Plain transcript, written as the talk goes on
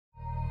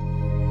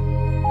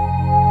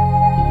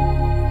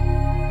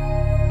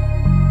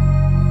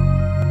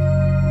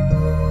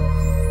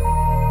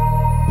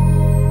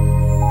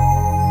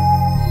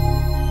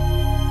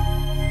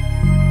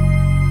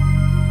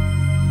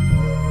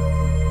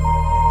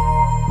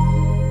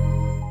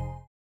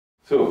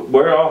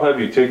where all have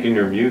you taken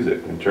your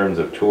music in terms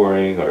of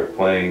touring or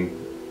playing?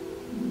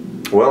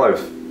 Well,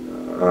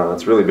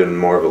 it's really been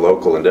more of a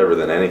local endeavor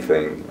than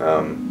anything.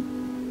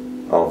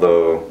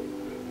 Although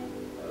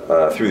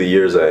through the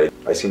years I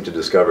seem to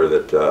discover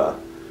that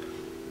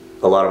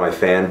a lot of my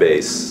fan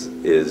base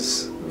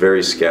is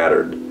very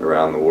scattered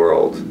around the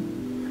world,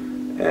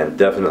 and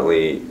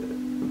definitely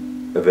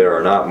there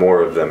are not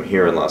more of them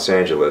here in Los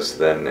Angeles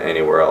than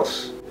anywhere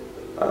else.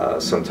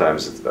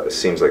 Sometimes it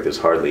seems like there's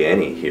hardly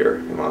any here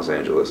in Los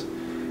Angeles,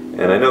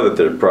 and I know that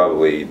they're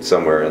probably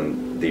somewhere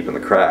deep in the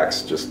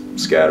cracks, just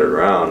scattered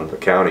around the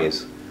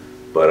counties,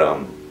 but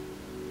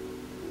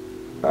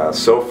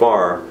so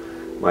far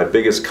my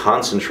biggest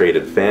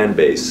concentrated fan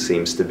base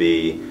seems to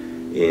be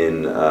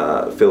in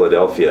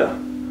Philadelphia.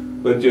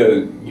 But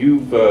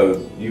you've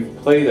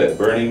played at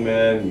Burning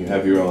Man. You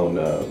have your own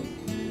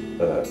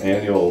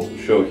annual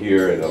show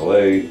here in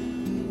LA,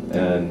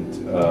 and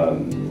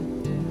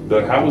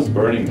but how was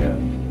Burning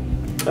Man?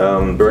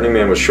 Burning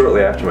Man was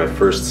shortly after my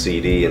first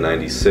CD in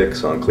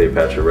 '96 on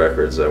Cleopatra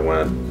Records. I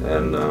went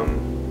and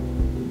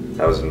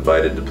I was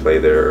invited to play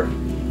there.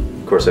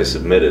 Of course, I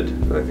submitted.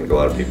 I think a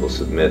lot of people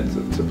submit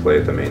to play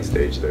at the main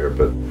stage there,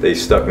 but they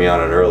stuck me on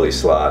an early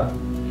slot,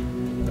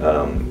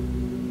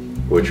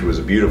 which was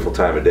a beautiful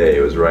time of day.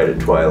 It was right at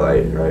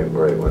twilight, right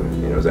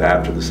when it was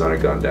after the sun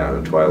had gone down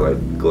and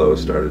twilight glow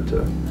started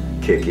to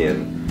kick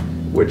in,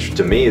 which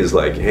to me is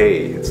like,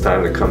 hey, it's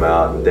time to come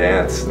out and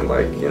dance and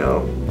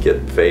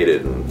get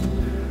faded and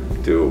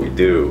do what we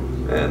do.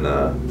 And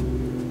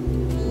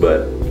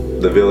but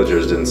the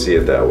villagers didn't see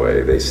it that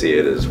way. They see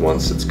it as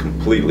once it's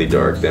completely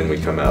dark, then we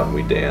come out and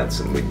we dance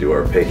and we do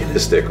our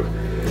paganistic,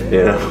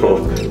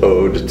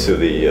 ode to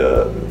the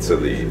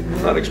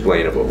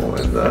unexplainable.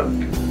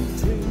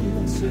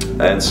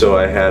 And so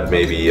I had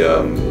maybe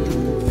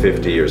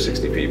 50 or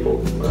 60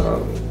 people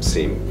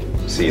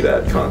see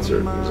that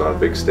concert. It was on a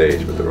big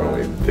stage, but there were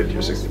only 50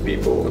 or 60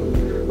 people,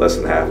 and less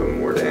than half of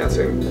them were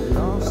dancing.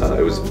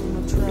 It was,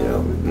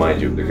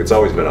 mind you, it's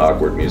always been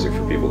awkward music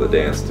for people to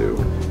dance to.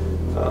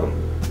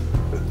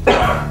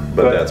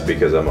 But that's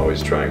because I'm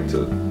always trying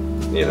to,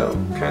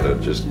 kind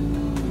of just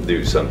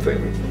do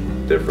something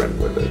different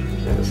with it,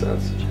 in a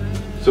sense.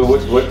 So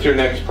what's your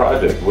next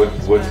project?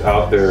 What's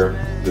out there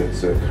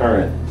that's a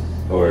current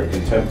or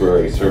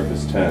contemporary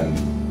Surface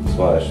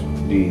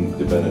 10/Dean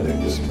de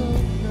Benedictis?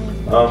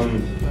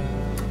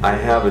 I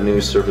have a new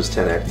Surface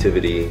 10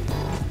 Activity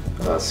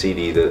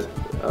CD that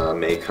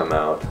may come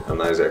out. I'm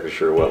not exactly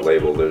sure what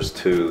label. There's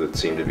two that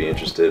seem to be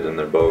interested, and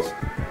they're both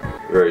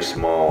very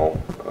small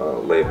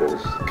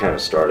labels. Kind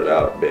of started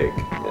out big,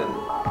 and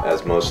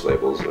as most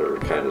labels are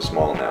kind of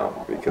small now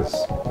because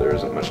there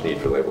isn't much need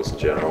for labels in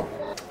general.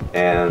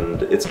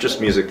 And it's just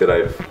music that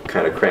I've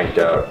kind of cranked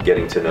out,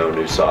 getting to know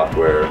new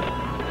software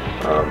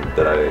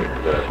that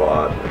I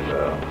bought,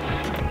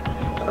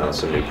 and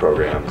some new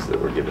programs that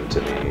were given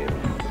to me.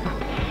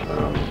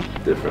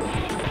 Different,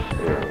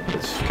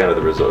 it's kind of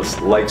the results.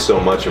 Like so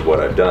much of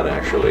what I've done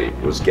actually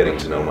was getting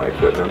to know my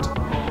equipment.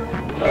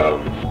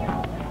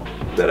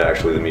 That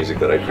actually the music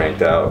that I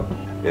cranked out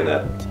in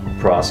that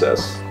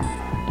process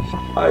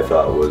I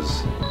thought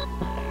was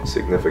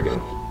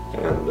significant,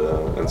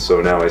 and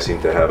so now I seem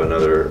to have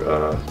another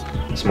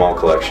small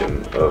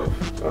collection of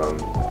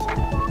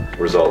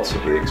results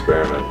of the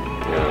experiment,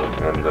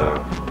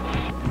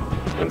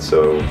 and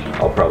so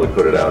I'll probably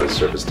put it out as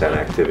Surface 10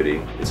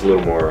 Activity. It's a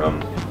little more on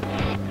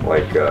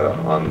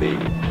the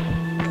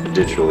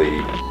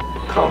digitally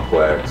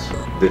complex,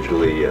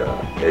 digitally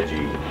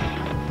edgy,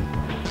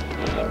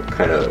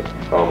 kind of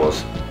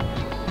almost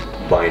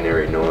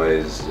binary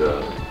noise.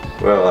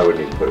 Well, I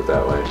wouldn't even put it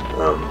that way.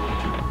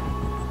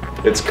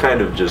 It's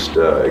kind of just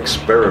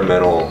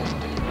experimental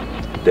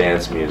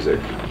dance music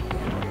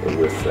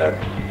with that,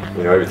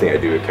 everything I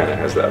do, it kind of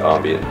has that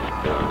ambient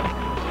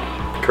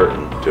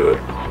curtain to it.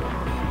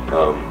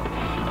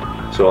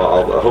 So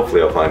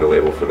hopefully I'll find a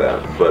label for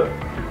that. But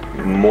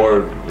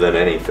more than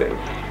anything,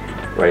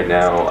 right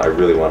now I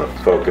really want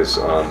to focus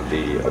on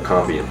the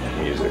accompanying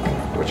music,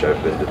 which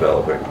I've been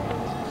developing,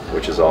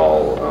 which is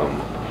all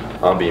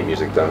ambient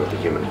music done with the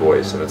human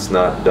voice, and it's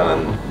not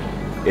done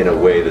in a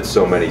way that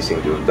so many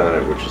seem to have done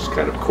it, which is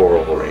kind of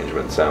choral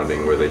arrangement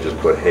sounding, where they just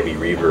put heavy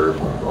reverb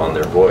on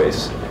their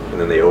voice and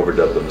then they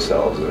overdub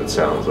themselves, and it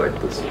sounds like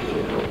this,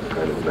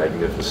 kind of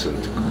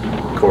magnificent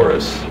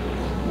chorus,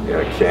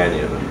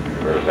 canyon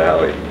or a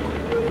valley.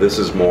 This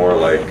is more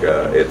like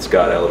it's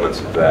got elements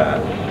of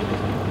that,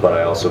 but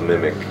I also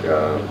mimic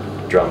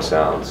drum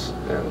sounds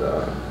and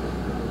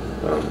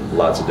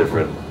lots of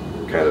different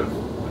kind of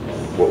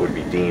what would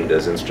be deemed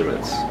as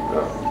instruments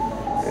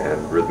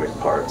and rhythmic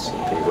parts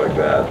and things like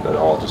that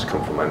all just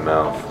come from my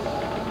mouth.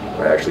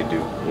 I actually do,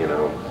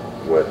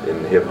 what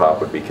in hip-hop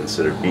would be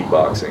considered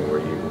beatboxing, where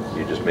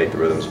you just make the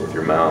rhythms with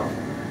your mouth,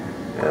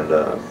 and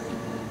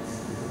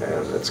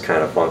it's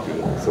kind of funky.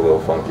 It's a little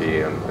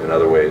funky, and in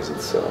other ways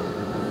it's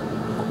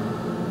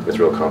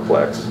real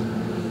complex.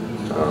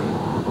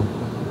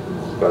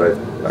 But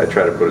I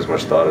try to put as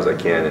much thought as I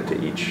can into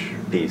each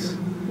piece,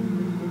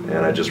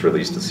 and I just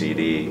released a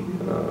CD,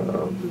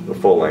 a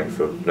full length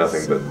of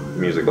nothing but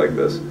music like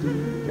this.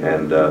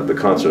 And the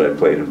concert I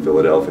played in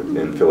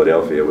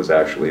Philadelphia was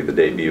actually the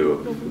debut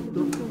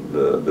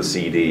of the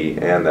CD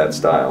and that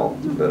style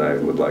that I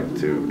would like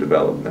to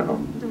develop now.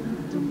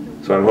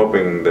 So I'm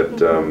hoping that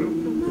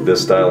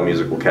this style of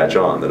music will catch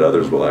on, that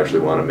others will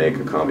actually want to make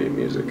ambient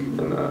music,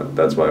 and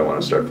that's why I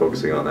want to start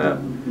focusing on that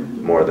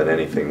more than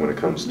anything when it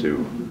comes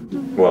to,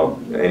 well,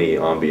 any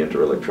ambient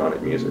or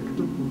electronic music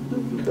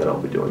that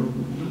I'll be doing.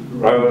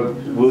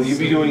 Will you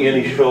be doing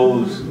any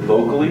shows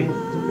locally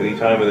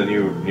anytime in the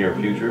near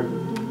future?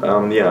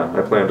 Yeah,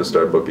 I plan to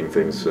start booking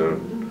things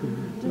soon.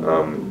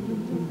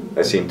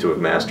 I seem to have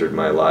mastered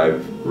my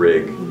live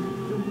rig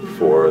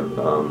for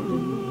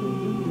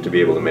to be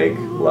able to make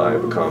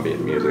live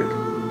ambient music.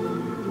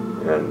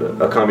 And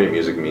ambient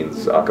music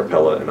means a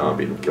cappella and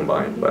ambient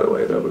combined, by the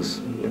way. That was,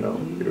 you know,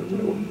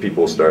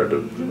 people started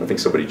to, I think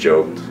somebody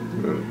joked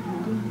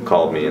and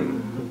called me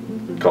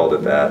and called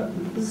it that.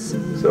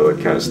 So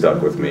it kind of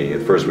stuck with me.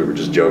 At first we were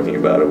just joking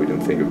about it, we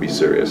didn't think it would be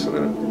serious, and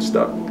then it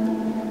stuck.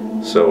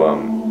 So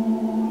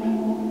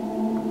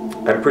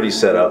I'm pretty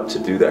set up to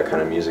do that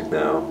kind of music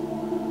now.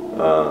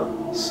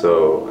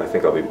 So I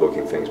think I'll be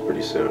booking things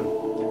pretty soon.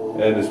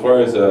 And as far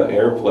as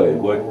airplay,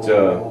 what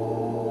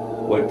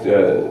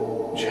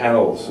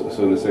channels,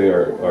 so to say,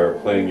 are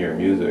playing your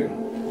music?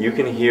 You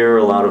can hear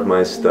a lot of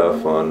my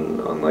stuff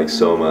on like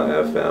Soma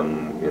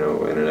FM, you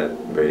know, internet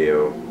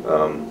radio.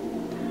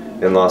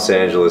 In Los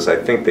Angeles, I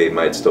think they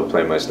might still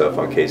play my stuff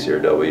on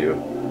KCRW.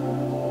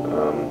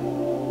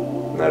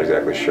 Not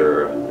exactly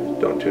sure. I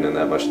don't tune in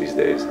that much these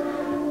days.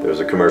 There's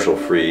a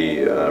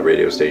commercial-free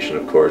radio station,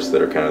 of course,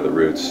 that are kind of the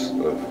roots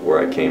of where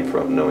I came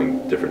from,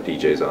 knowing different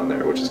DJs on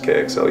there, which is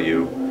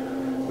KXLU,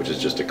 which is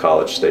just a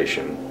college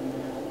station.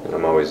 And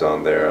I'm always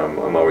on there.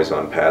 I'm always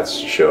on Pat's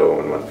show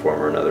in one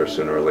form or another,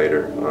 sooner or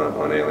later,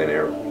 on Alien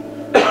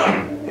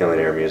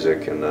Air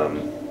Music, and I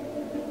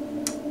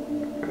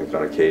think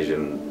on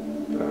occasion,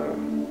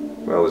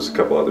 well, there's a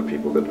couple other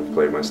people that have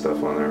played my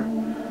stuff on there.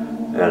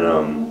 And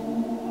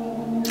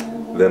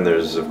then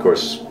there's, of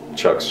course,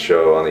 Chuck's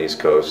show on the East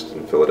Coast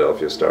in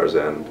Philadelphia, Star's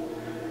End.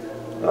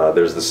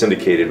 There's the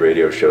syndicated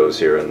radio shows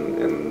here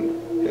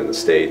in the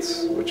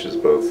States, which is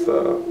both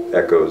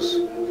Echoes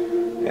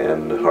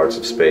and Hearts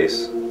of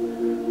Space.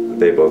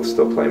 They both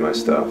still play my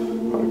stuff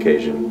on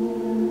occasion.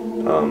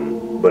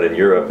 But in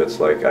Europe, it's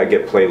like I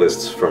get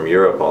playlists from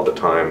Europe all the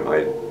time.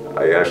 I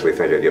actually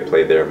think I get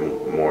played there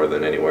more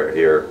than anywhere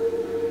here,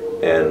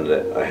 and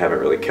I haven't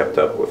really kept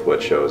up with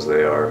what shows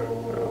they are.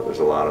 There's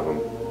a lot of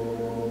them.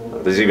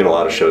 There's even a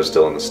lot of shows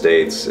still in the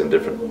States, in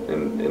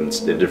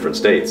different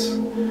states,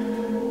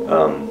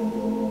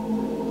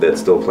 that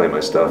still play my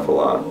stuff a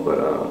lot,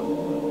 but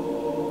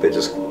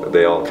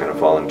they all kind of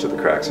fall into the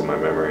cracks in my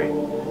memory.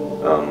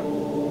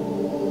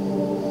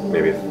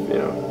 Maybe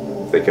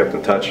if they kept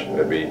in touch,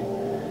 I'd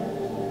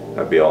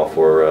be all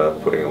for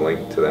putting a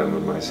link to them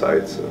on my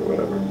sites or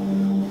whatever.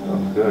 Oh,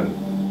 good.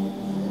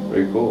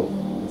 Very cool.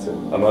 That's it.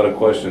 I'm out of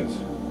questions.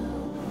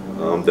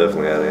 I'm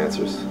definitely out of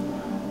answers.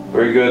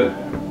 Very good.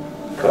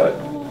 Cut.